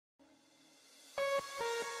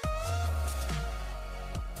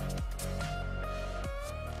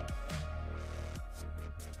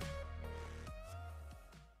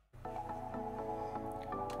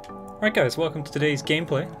Right guys, welcome to today's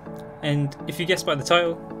gameplay, and if you guessed by the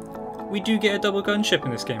title, we do get a double gunship in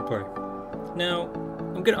this gameplay. Now,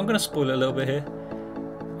 I'm gonna spoil it a little bit here.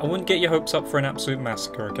 I wouldn't get your hopes up for an absolute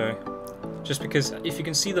massacre, okay? Just because if you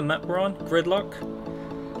can see the map we're on, Gridlock,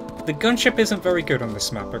 the gunship isn't very good on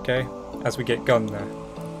this map, okay? As we get gunned there.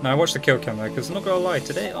 Now I watched the kill cam there, because I'm not gonna lie,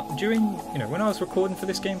 today, during, when I was recording for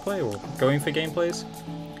this gameplay, or going for gameplays,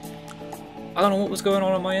 I don't know what was going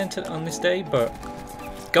on my end on this day, but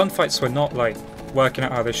gunfights were not like working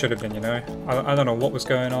out how they should have been, I don't know what was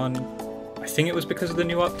going on. I think it was because of the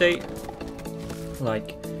new update.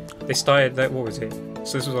 Like, they started that, what was it?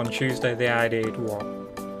 So this was on Tuesday, they added what?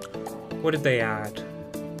 What did they add?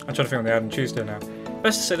 I'm trying to think what they added on Tuesday now.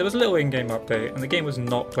 Best to say, there was a little in-game update, and the game was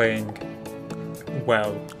not playing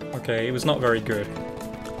well, okay? It was not very good.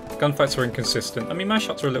 Gunfights were inconsistent. I mean, my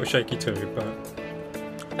shots were a little shaky too,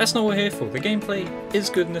 but that's not what we're here for. The gameplay is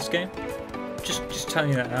good in this game. Just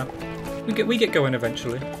telling you that now. We get going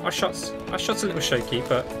eventually. Our shots a little shaky,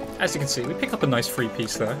 but as you can see, we pick up a nice free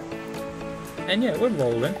piece there. And yeah, we're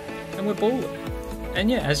rolling and we're balling.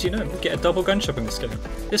 And yeah, as you know, we get a double gunship in this game.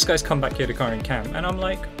 This guy's come back here to current camp, and I'm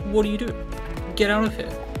like, what are you doing? Get out of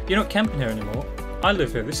here. You're not camping here anymore. I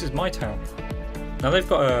live here. This is my town. Now they've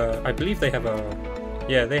got a, I believe they have a,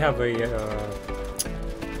 yeah, they have a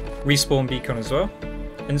respawn beacon as well.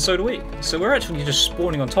 And so do we. So we're actually just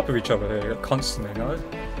spawning on top of each other here constantly. Now,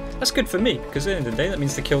 that's good for me, because at the end of the day that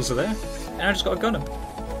means the kills are there, and I just got to gun them,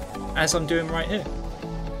 as I'm doing right here.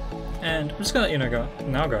 And I'm just going to let you know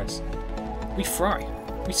now guys, we fry.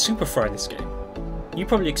 We super fry this game. You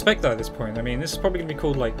probably expect that at this point. I mean, this is probably going to be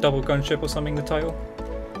called like double gunship or something, the title.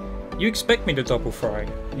 You expect me to double fry,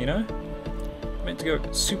 I'm meant to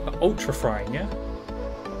go super ultra frying, yeah?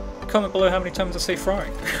 Comment below how many times I say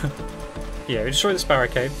frying. Yeah, we destroy this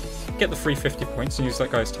barricade, get the 350 points and use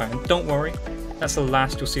that guy's Titan. Don't worry, that's the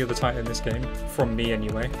last you'll see of the Titan in this game, from me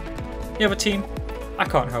anyway. The other team, I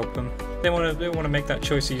can't help them. They want to make that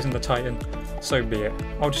choice of using the Titan, so be it.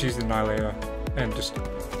 I'll just use the Annihilator and just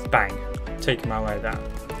bang, take him out like that.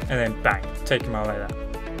 And then bang, take him out like that.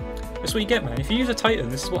 That's what you get, man. If you use a Titan,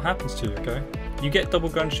 this is what happens to you, okay? You get double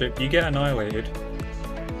gunship, you get annihilated,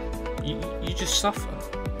 you just suffer,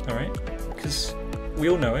 alright? Because we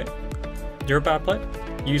all know it. You're a bad player.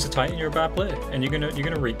 You use a Titan, you're a bad player, and you're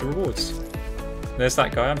gonna reap the rewards. There's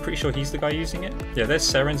that guy. I'm pretty sure he's the guy using it. Yeah, there's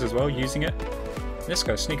Serens as well using it. This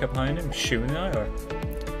guy, sneak up behind him, shooting the Annihilator.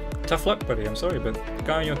 Tough luck, buddy. I'm sorry, but the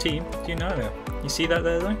guy on your team, the Annihilator. You see that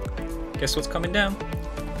there, though? Guess what's coming down?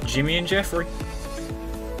 Jimmy and Jeffrey.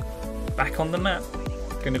 Back on the map.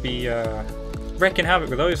 Gonna be wrecking havoc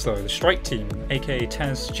with those though. The strike team, aka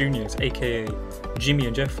Taz Juniors, aka Jimmy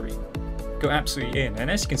and Jeffrey. Go absolutely in, and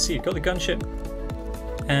as you can see, you've got the gunship,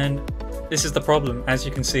 and this is the problem. As you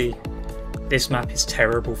can see, this map is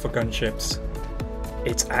terrible for gunships.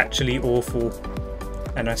 It's actually awful,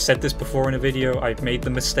 and I said this before in a video. I've made the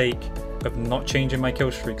mistake of not changing my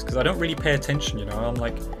kill streaks because I don't really pay attention. I'm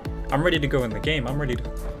like, I'm ready to go in the game. I'm ready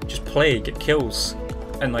to just play, get kills,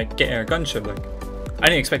 and like getting a gunship. Like, I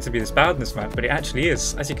didn't expect it to be this bad in this map, but it actually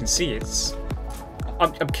is. As you can see,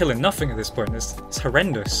 I'm killing nothing at this point. It's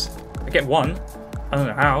horrendous. I get one, I don't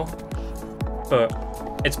know how, but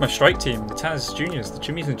it's my strike team, the Taz Juniors, the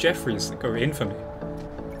Jimmys and Jeffreys that go in for me.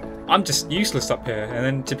 I'm just useless up here, and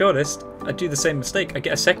then to be honest, I do the same mistake. I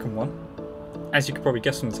get a second one, as you could probably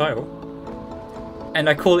guess from the title, and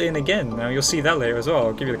I call it in again. Now you'll see that later as well.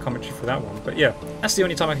 I'll give you the commentary for that one, but yeah, that's the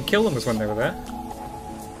only time I can kill them was when they were there.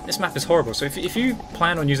 This map is horrible, so if you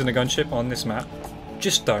plan on using a gunship on this map,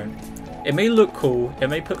 just don't. It may look cool, it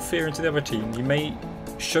may put fear into the other team, you may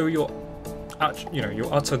show your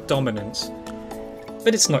utter dominance,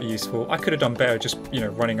 but it's not useful. I could have done better just,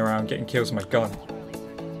 running around getting kills with my gun.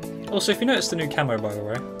 Also, if you notice the new camo, by the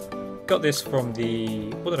way, got this from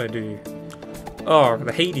the, what did I do? Oh,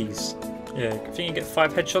 the Hades. Yeah, I think you get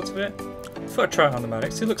 5 headshots of it. I thought I'd try it on the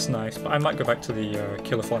Maddox. It looks nice, but I might go back to the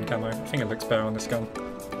Killer Fawn camo. I think it looks better on this gun.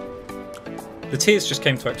 The tiers just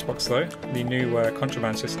came to Xbox though, the new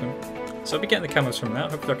contraband system. So I'll be getting the camos from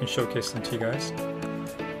that. Hopefully I can showcase them to you guys.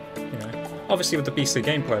 Obviously with the BC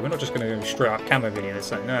gameplay, we're not just going to go straight up camo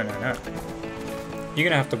videos. Like, no. You're going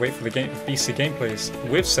to have to wait for the BC gameplays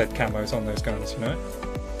with said camos on those guns,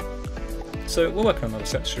 So we're working on those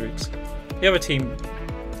set streaks. The other team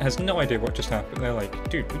has no idea what just happened. They're like,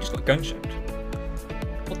 dude, we just got gunshipped.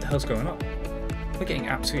 What the hell's going on? We're getting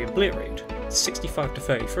absolutely obliterated. 65 to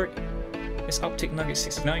 33. This Optic Nugget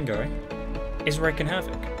 69 guy is wreaking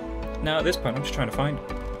havoc. Now at this point I'm just trying to find him.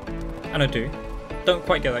 And I do. Don't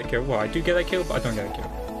quite get that kill. Well, I do get that kill, but I don't get that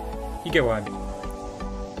kill. You get what I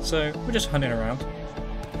mean. So we're just hunting around.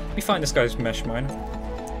 We find this guy's mesh mine.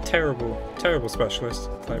 terrible, terrible specialist.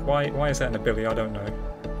 Like, why is that an ability? I don't know.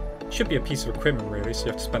 Should be a piece of equipment really, so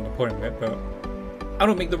you have to spend a point on it, but I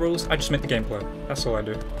don't make the rules, I just make the gameplay. That's all I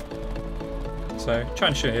do. So, try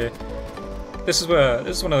and shoot here. This is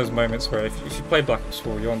one of those moments where if you play Black Ops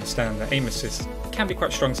 4, you'll understand that aim assist can be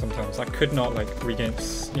quite strong sometimes. I could not like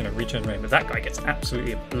regenerate, but that guy gets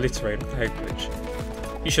absolutely obliterated with the head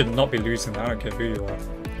glitch. You should not be losing that, I don't care who you are.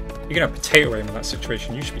 You're gonna have potato aim in that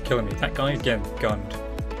situation, you should be killing me. That guy again, gunned.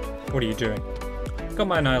 What are you doing? Got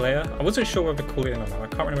my Annihilator. I wasn't sure whether to call it in or not. I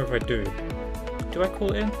can't remember if I do. Do I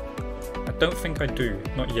call it in? I don't think I do.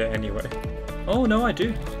 Not yet anyway. Oh no, I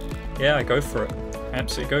do. Yeah, I go for it. I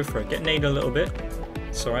absolutely go for it. Get nade a little bit.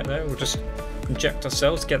 It's alright there. We'll just inject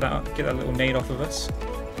ourselves, get that little nade off of us.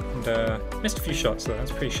 And missed a few shots though.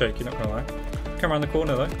 That's pretty shaky, not gonna lie. Come around the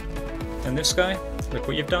corner though. And this guy, look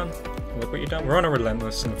what you've done. Look what you've done. We're on a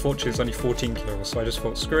relentless, and unfortunately it's only 14 kills, so I just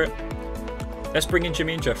thought, screw it. Let's bring in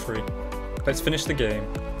Jimmy and Jeffrey. Let's finish the game,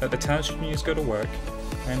 let the talent news go to work,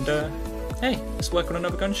 and hey, let's work on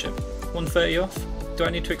another gunship. 130 off. Do I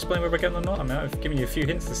need to explain where we're getting or not? I mean, I've given you a few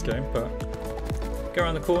hints this game, but go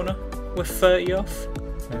around the corner, we're 30 off,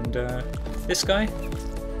 and this guy,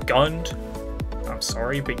 gunned. I'm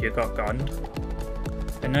sorry, but you got gunned.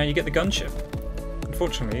 And now you get the gunship.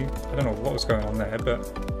 Unfortunately, I don't know what was going on there, but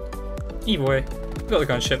either way, we got the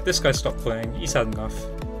gunship. This guy stopped playing, he's had enough.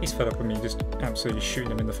 He's fed up with me just absolutely shooting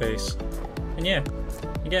him in the face. And yeah,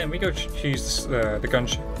 again, we go choose the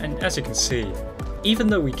gunship, and as you can see, even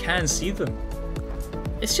though we can see them,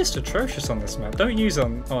 it's just atrocious on this map. Don't use it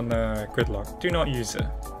on Gridlock. Do not use it.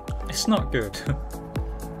 It's not good.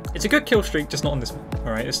 It's a good kill streak, just not on this map.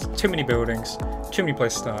 Alright, there's too many buildings, too many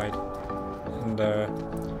places to hide,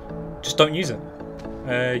 and just don't use it.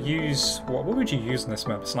 What would you use on this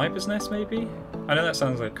map? Sniper's Nest maybe? I know that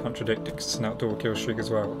sounds like contradicting because it's an outdoor kill streak as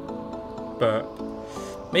well, but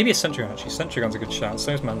maybe a Sentry Gun actually. Sentry Gun's a good shout,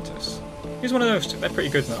 so is Mantis. Use one of those two, they're pretty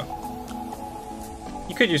good now.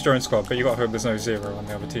 You could use Drone Squad, but you gotta hope there's no zero on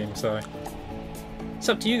the other team, so it's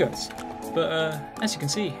up to you guys. But as you can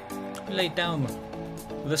see, we laid down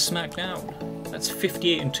the smackdown. That's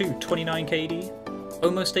 58 and 2, 29 KD,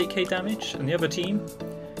 almost 8k damage, and the other team,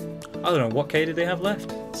 I don't know what KD they have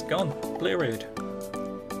left. It's gone, obliterated,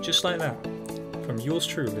 just like that. From yours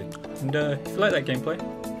truly. And if you like that gameplay,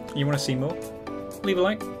 and you want to see more, leave a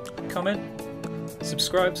like, comment,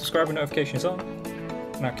 subscribe with notifications on,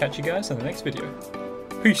 and I'll catch you guys in the next video.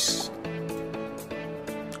 Peace!